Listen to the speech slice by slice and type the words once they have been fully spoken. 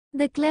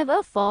The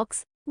clever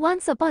fox.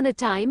 Once upon a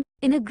time,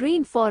 in a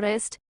green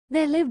forest,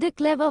 there lived a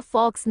clever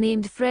fox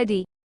named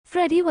Freddy.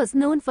 Freddy was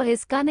known for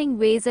his cunning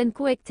ways and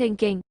quick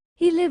thinking.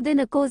 He lived in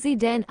a cozy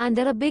den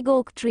under a big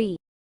oak tree.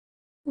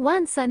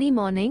 One sunny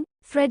morning,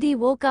 Freddy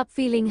woke up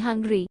feeling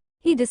hungry.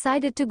 He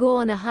decided to go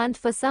on a hunt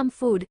for some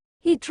food.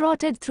 He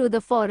trotted through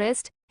the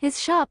forest, his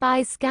sharp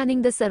eyes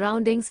scanning the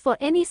surroundings for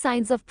any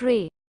signs of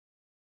prey.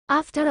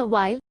 After a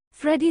while,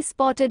 Freddy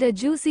spotted a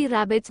juicy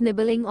rabbit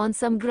nibbling on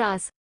some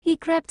grass. He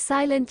crept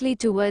silently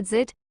towards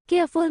it,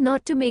 careful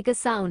not to make a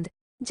sound.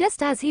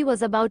 Just as he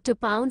was about to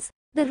pounce,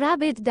 the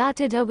rabbit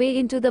darted away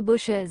into the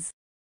bushes.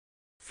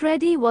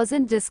 Freddy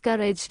wasn't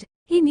discouraged.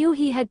 He knew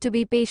he had to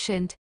be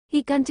patient.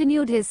 He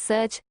continued his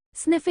search,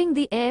 sniffing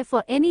the air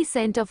for any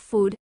scent of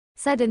food.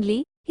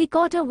 Suddenly, he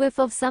caught a whiff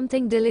of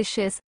something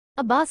delicious,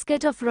 a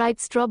basket of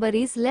ripe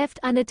strawberries left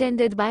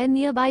unattended by a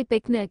nearby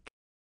picnic.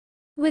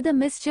 With a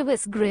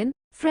mischievous grin,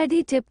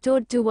 Freddy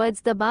tiptoed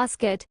towards the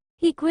basket.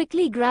 He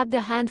quickly grabbed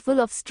a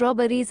handful of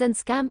strawberries and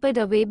scampered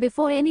away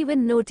before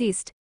anyone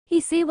noticed. He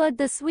savored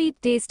the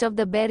sweet taste of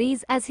the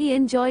berries as he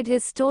enjoyed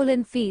his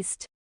stolen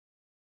feast.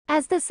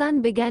 As the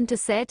sun began to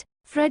set,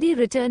 Freddy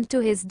returned to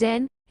his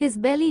den, his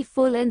belly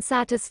full and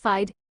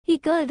satisfied. He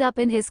curled up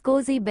in his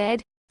cozy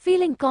bed,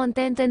 feeling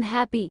content and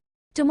happy.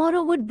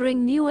 Tomorrow would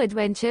bring new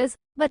adventures,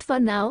 but for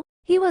now,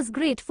 he was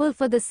grateful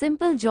for the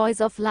simple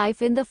joys of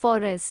life in the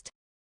forest.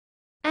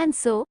 And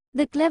so,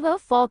 the clever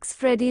fox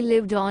Freddy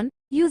lived on,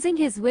 using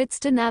his wits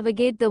to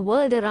navigate the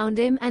world around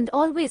him and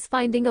always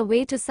finding a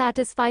way to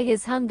satisfy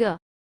his hunger.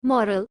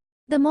 Moral: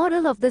 the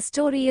moral of the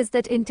story is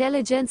that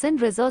intelligence and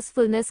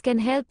resourcefulness can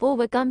help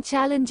overcome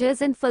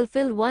challenges and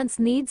fulfill one's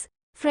needs.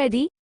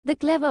 Freddy, the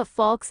clever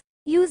fox,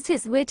 used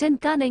his wit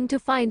and cunning to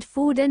find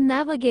food and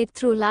navigate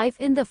through life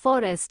in the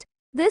forest.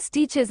 This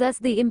teaches us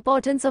the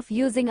importance of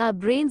using our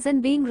brains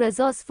and being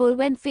resourceful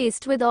when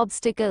faced with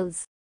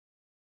obstacles.